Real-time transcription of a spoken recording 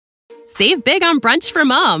Save big on brunch for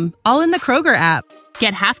mom, all in the Kroger app.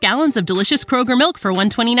 Get half gallons of delicious Kroger milk for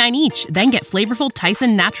 $1.29 each. Then get flavorful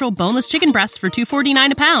Tyson natural boneless chicken breasts for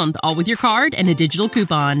 $2.49 a pound, all with your card and a digital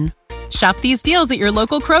coupon. Shop these deals at your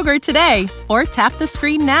local Kroger today, or tap the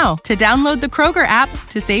screen now to download the Kroger app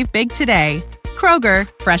to save big today. Kroger,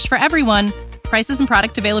 fresh for everyone. Prices and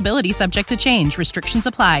product availability subject to change. Restrictions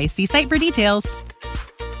apply. See site for details.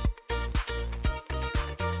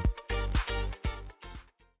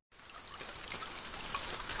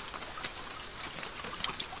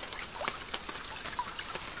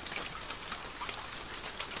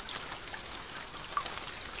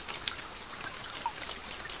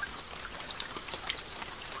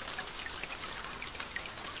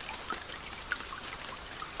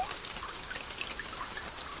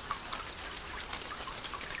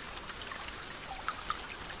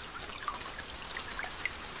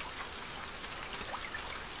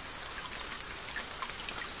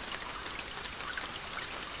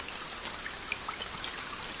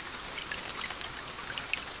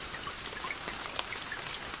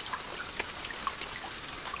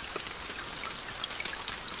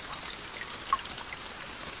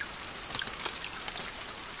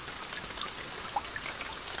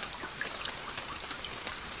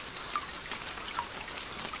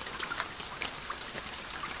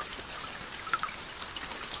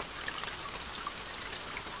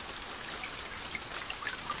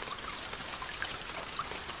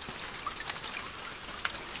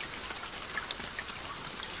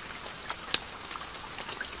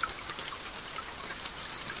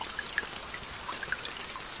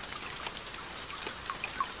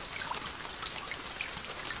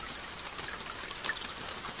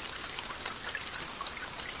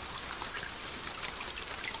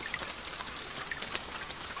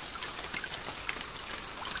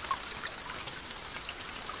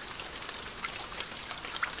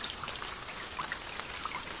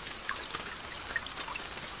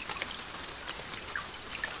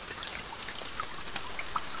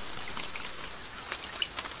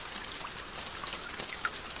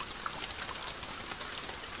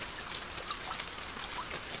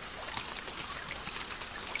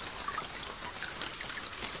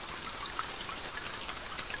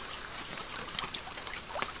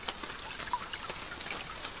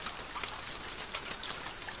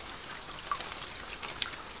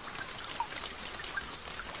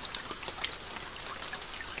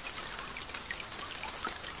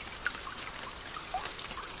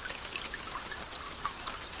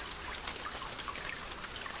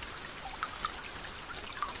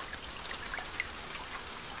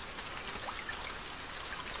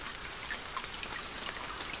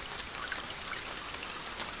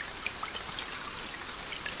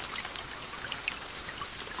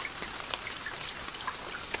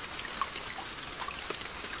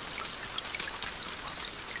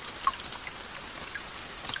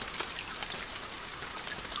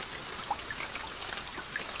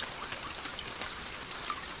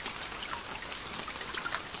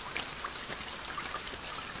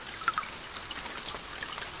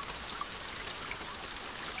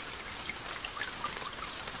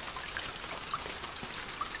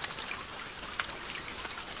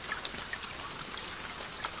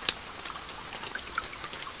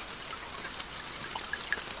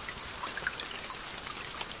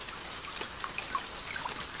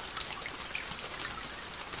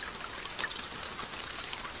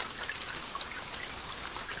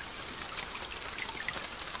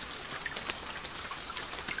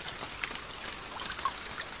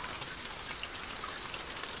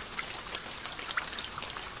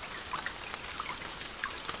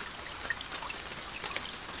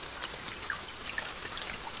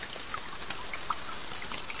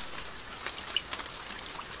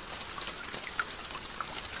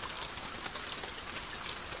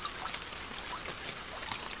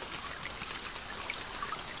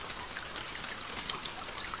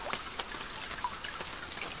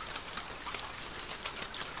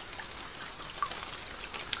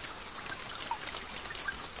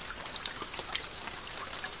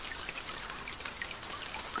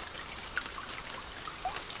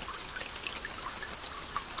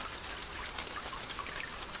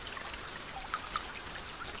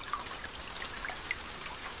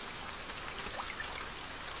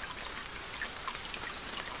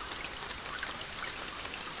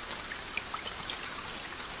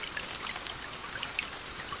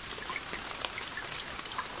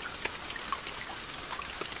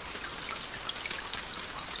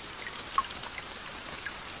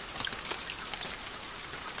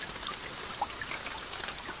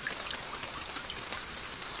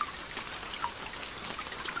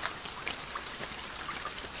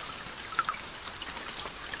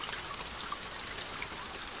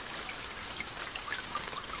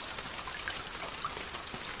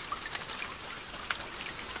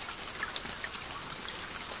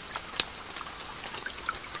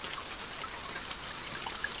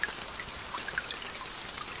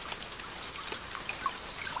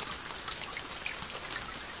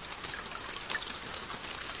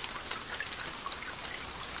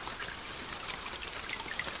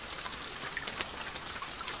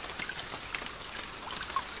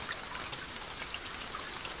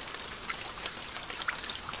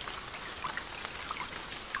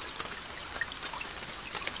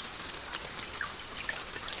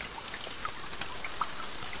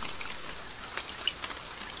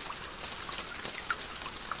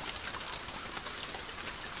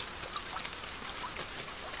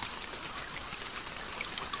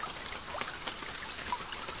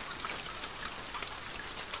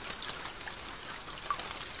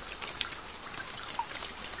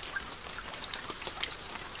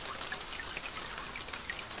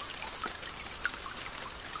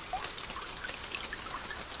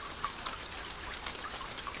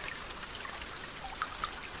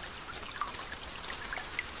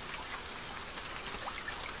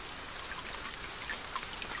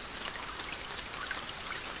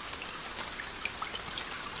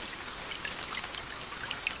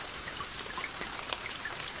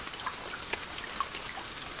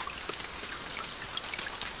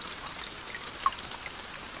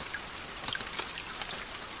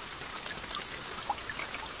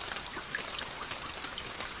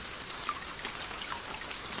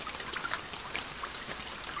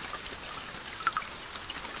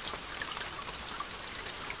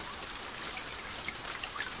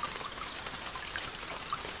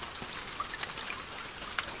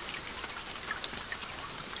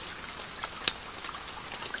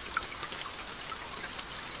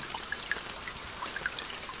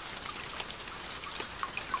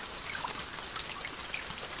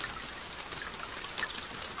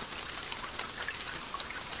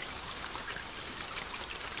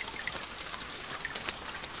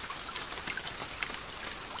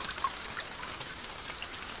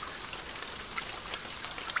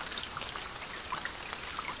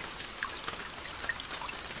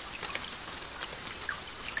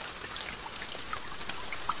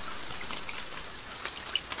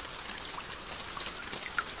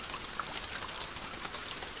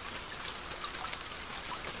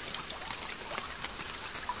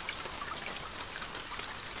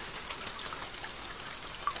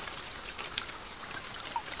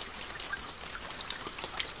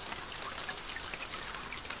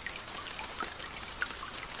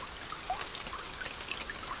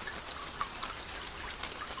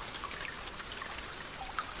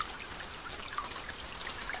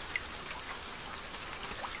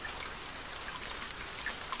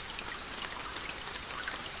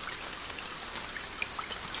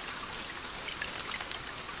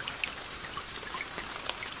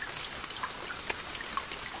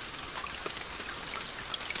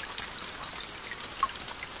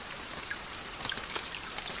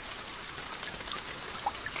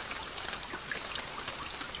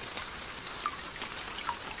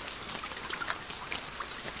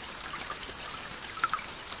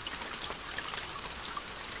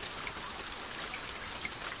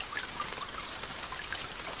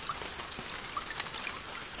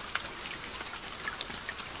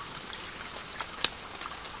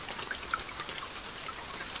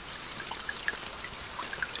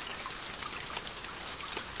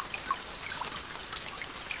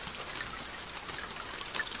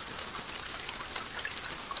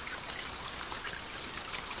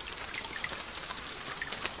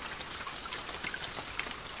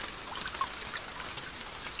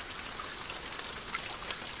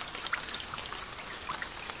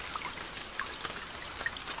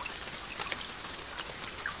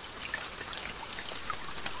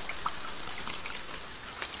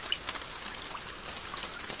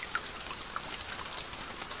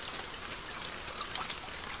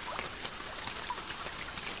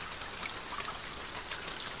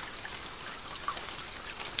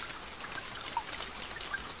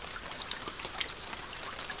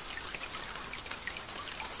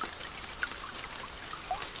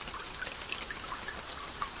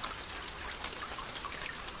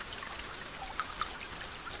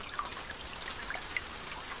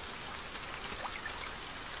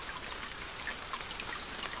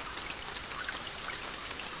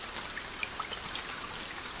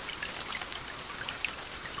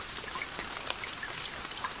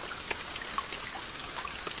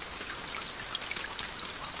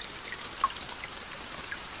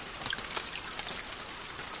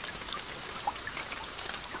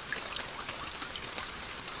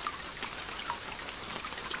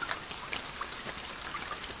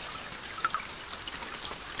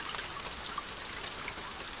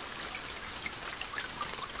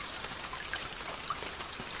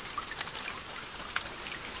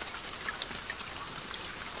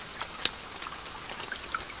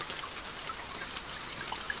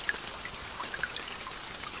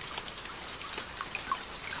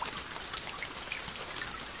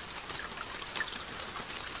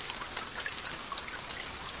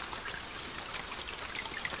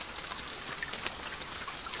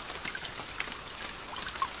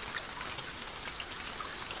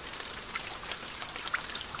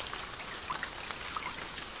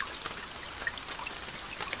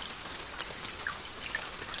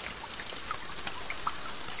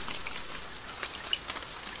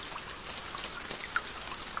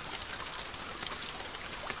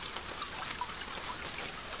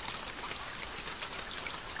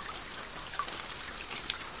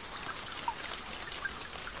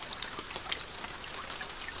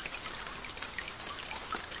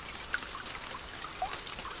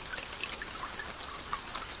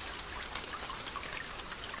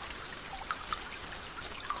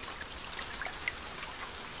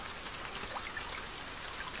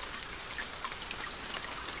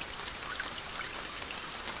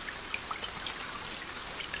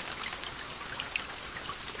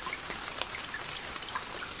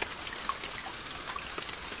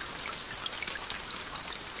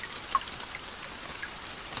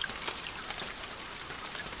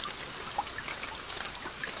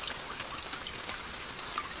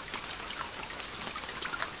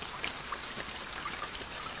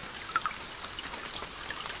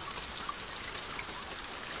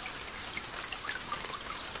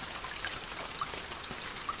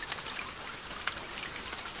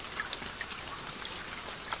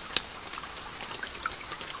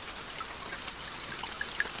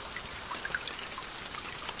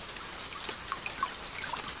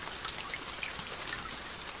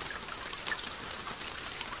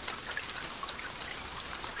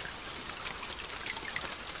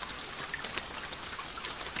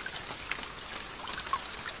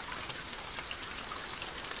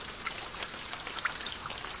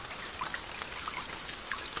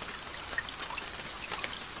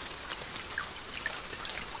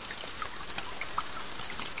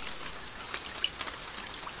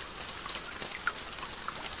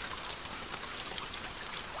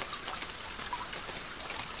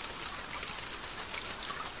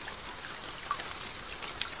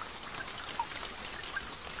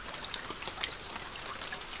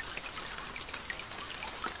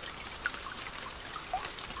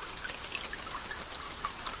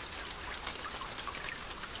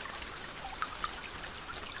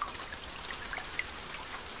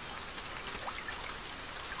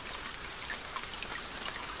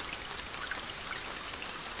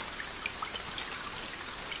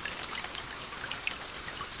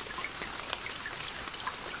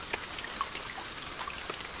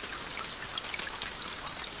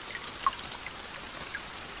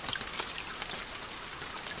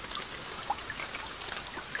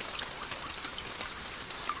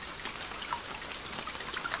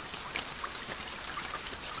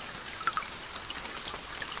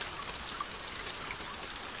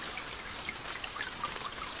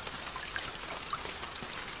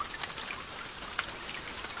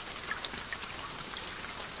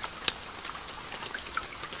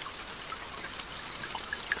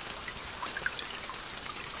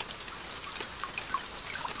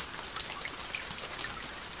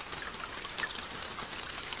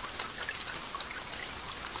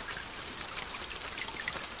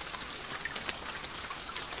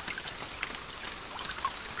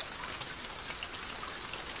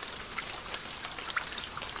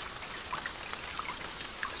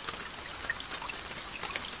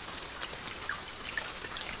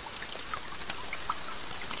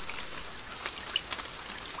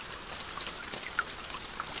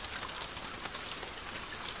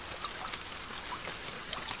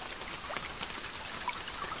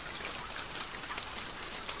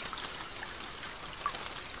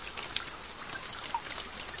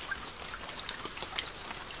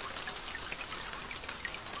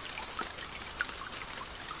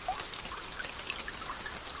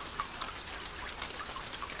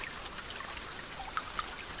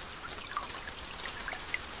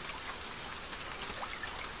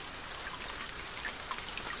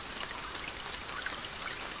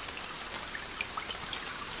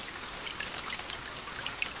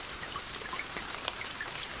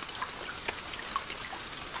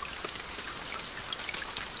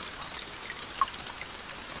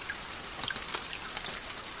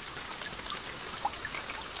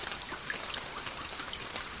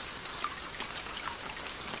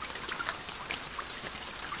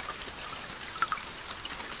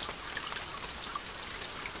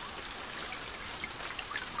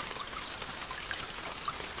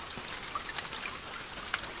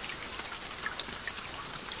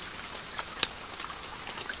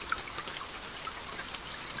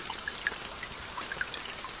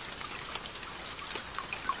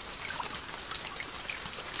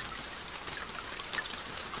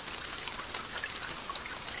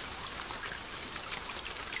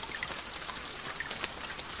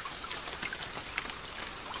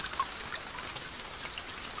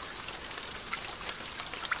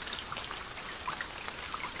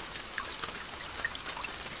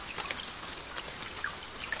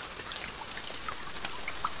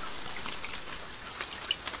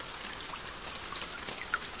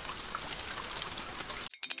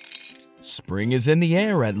 Spring is in the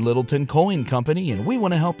air at Littleton Coin Company, and we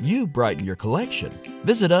want to help you brighten your collection.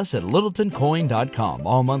 Visit us at littletoncoin.com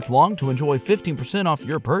all month long to enjoy 15% off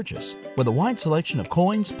your purchase. With a wide selection of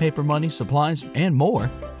coins, paper money, supplies, and more,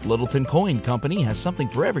 Littleton Coin Company has something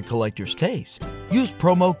for every collector's taste. Use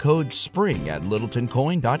promo code SPRING at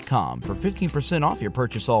littletoncoin.com for 15% off your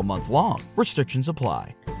purchase all month long. Restrictions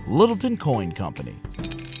apply. Littleton Coin Company.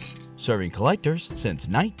 Serving collectors since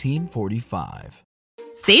 1945.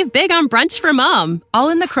 Save big on brunch for mom, all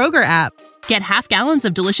in the Kroger app. Get half gallons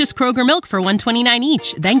of delicious Kroger milk for $1.29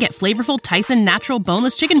 each. Then get flavorful Tyson natural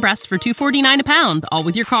boneless chicken breasts for $2.49 a pound, all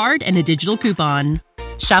with your card and a digital coupon.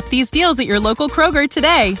 Shop these deals at your local Kroger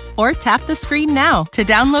today, or tap the screen now to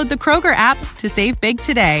download the Kroger app to save big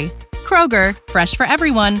today. Kroger, fresh for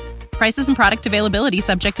everyone. Prices and product availability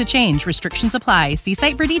subject to change. Restrictions apply. See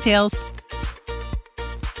site for details.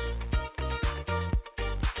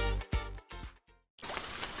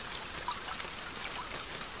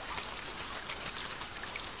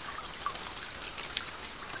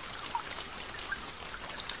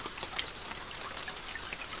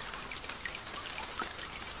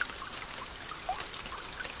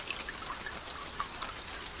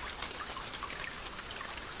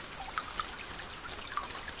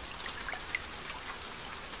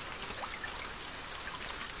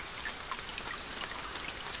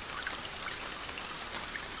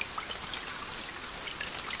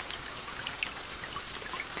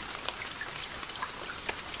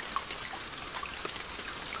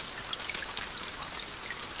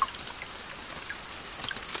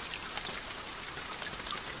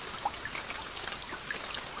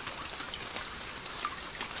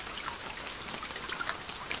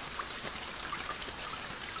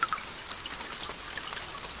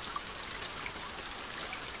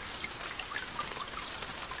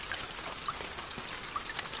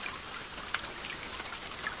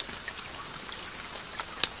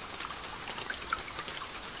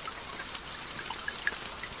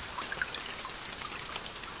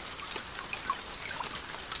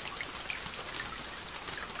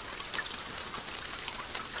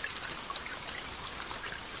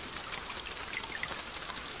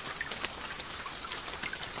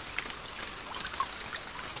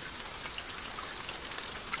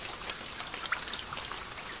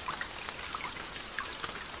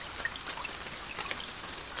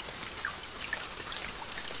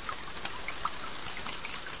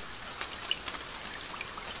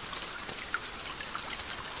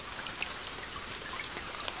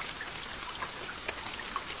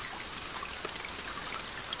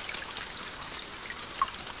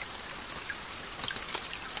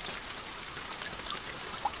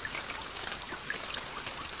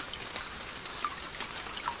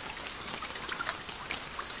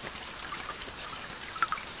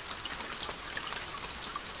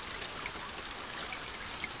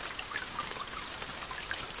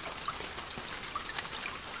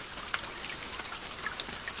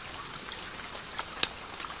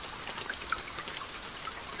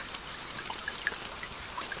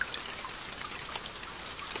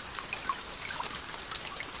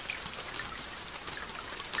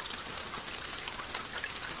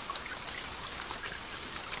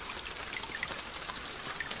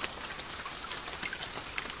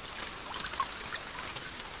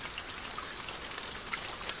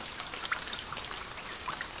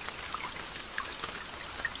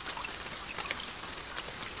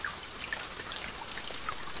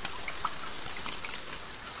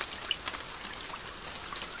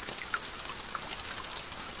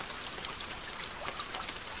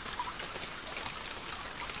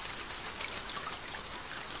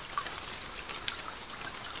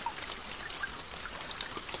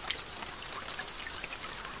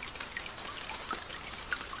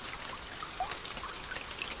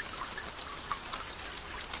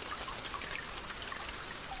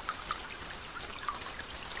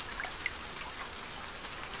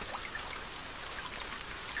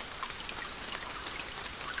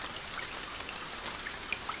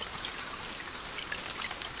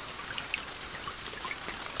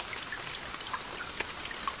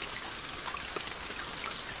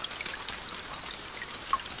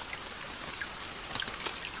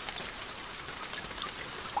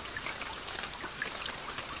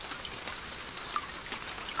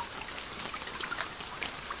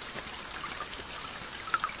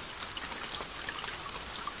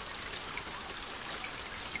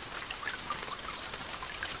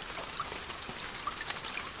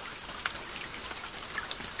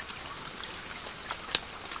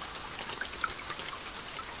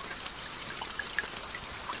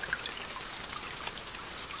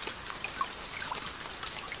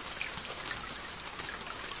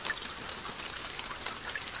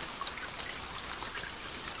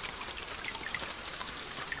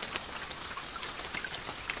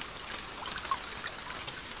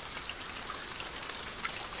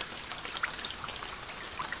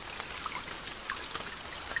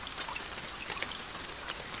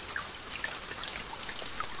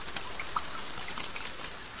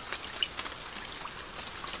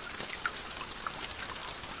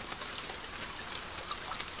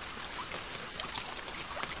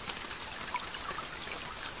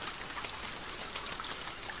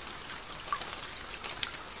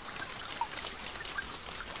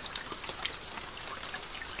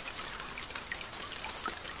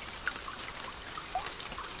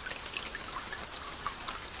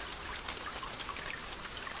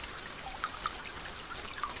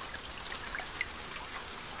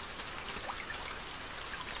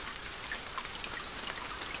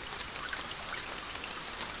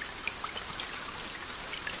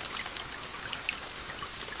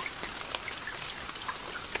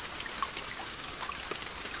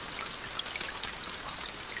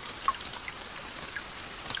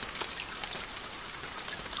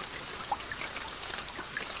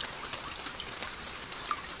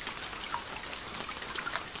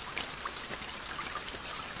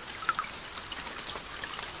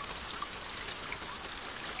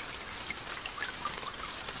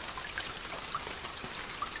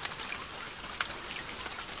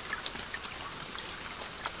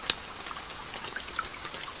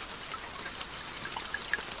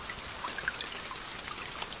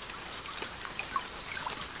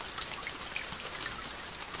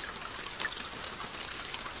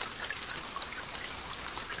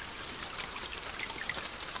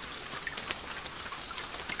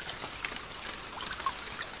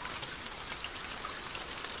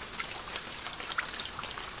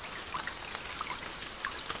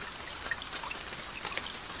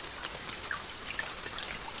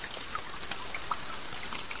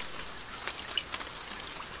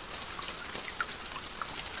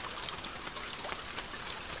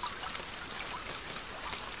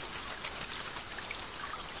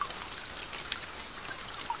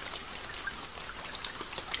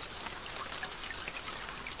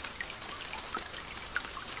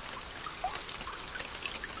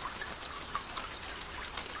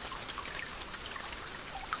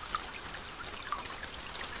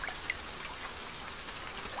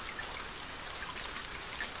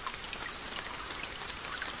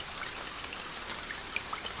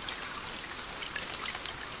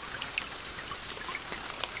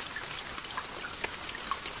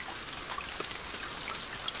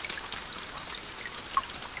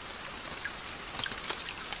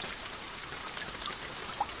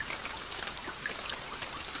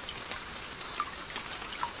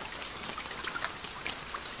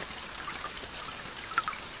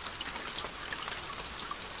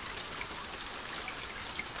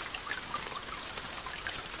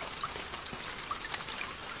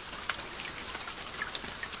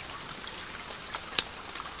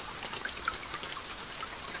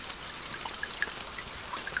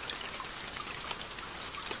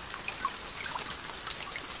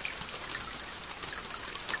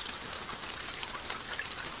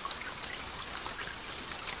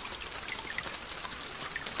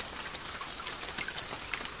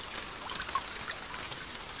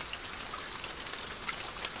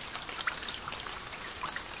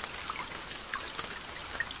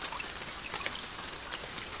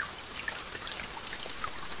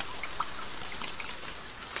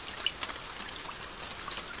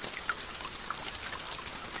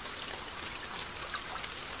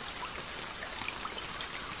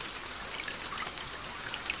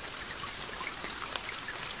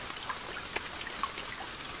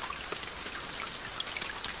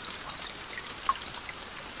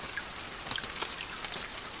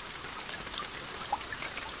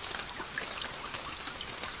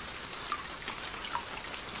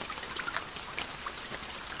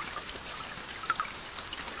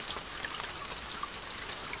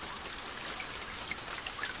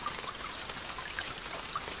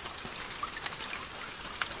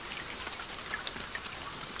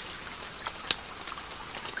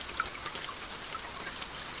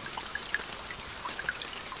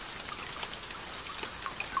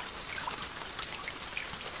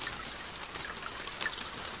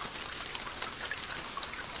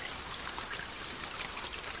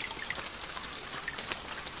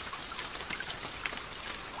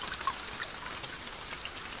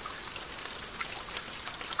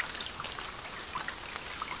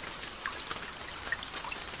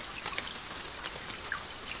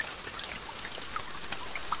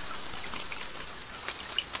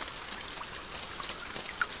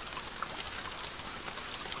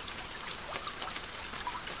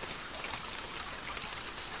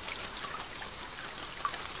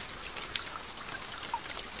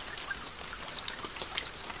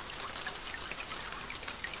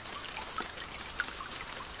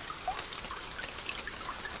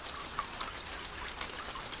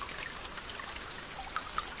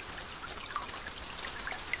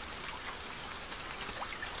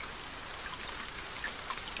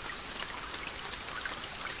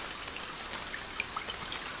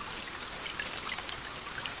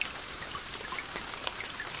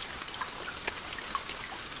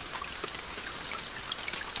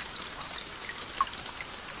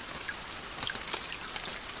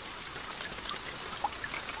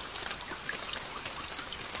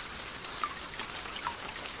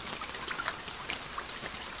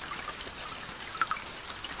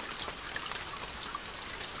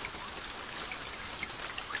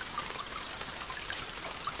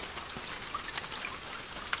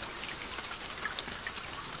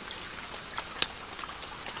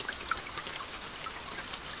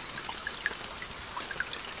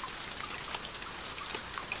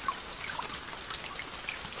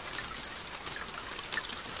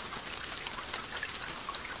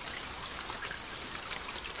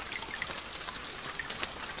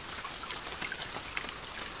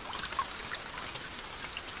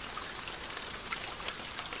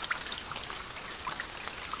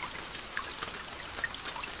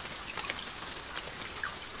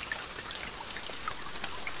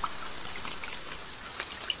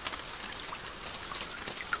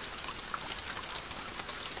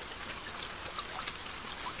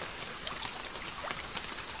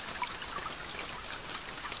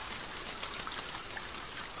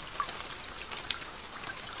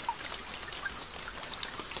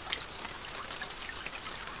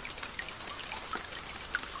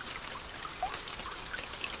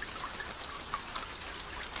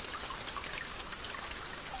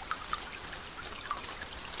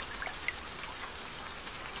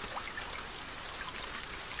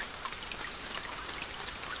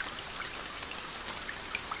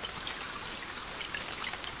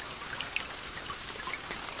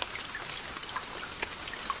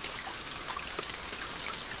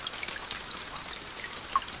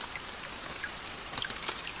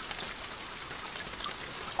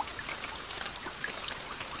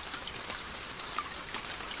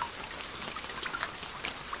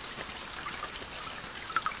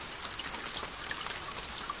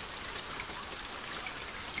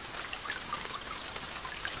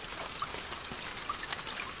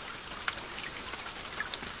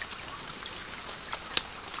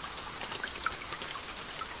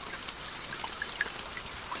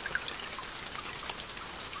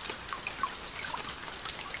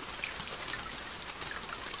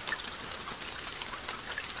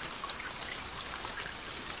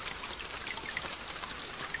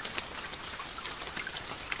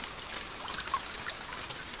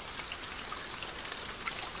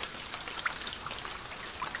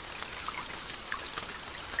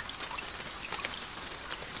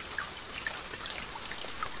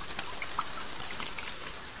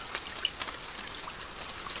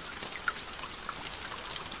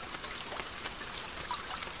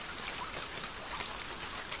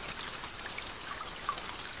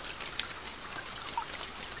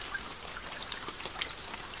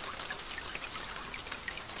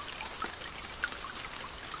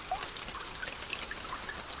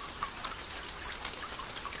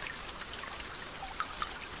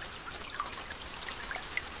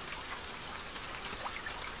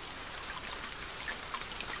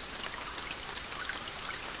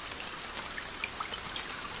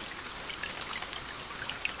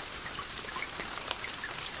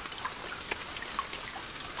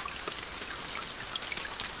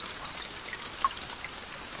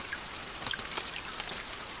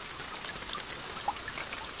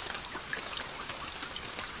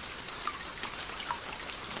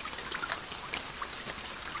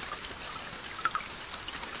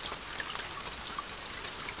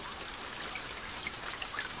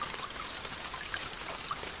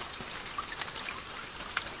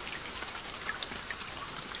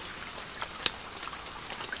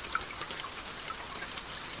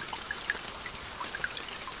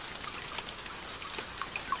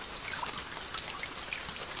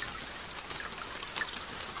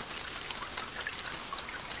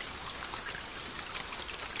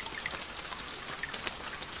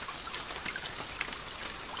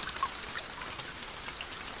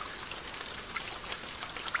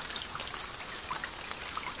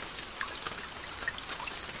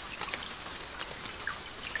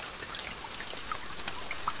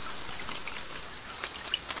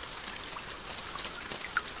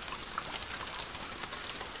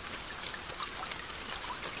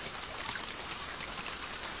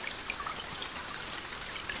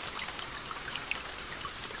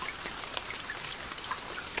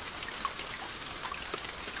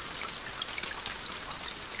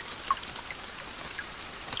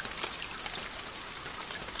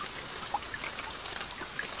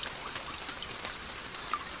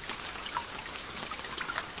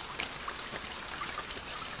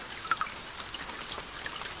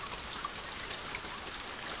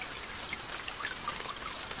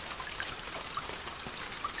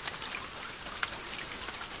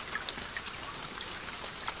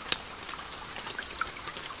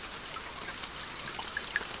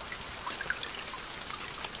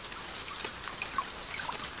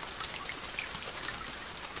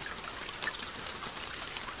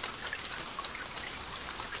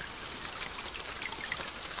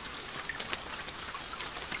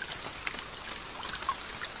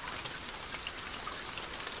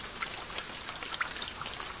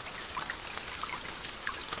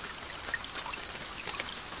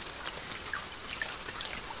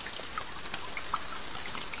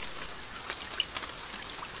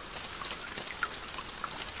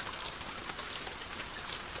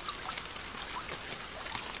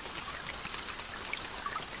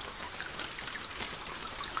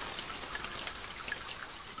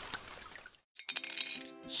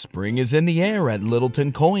 Spring is in the air at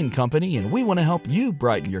Littleton Coin Company, and we want to help you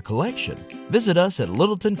brighten your collection. Visit us at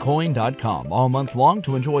littletoncoin.com all month long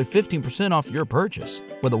to enjoy 15% off your purchase.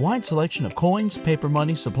 With a wide selection of coins, paper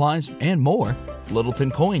money, supplies, and more, Littleton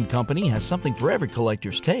Coin Company has something for every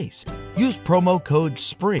collector's taste. Use promo code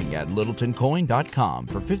SPRING at littletoncoin.com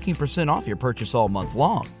for 15% off your purchase all month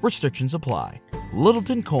long. Restrictions apply.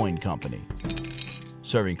 Littleton Coin Company.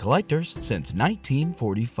 Serving collectors since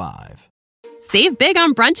 1945. Save big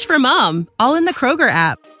on brunch for mom, all in the Kroger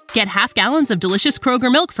app. Get half gallons of delicious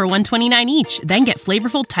Kroger milk for $1.29 each. Then get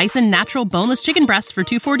flavorful Tyson natural boneless chicken breasts for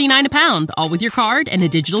 $2.49 a pound, all with your card and a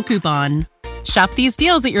digital coupon. Shop these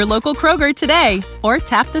deals at your local Kroger today, or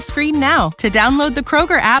tap the screen now to download the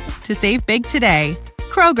Kroger app to save big today.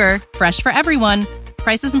 Kroger, fresh for everyone.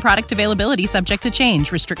 Prices and product availability subject to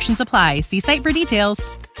change. Restrictions apply. See site for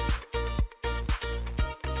details.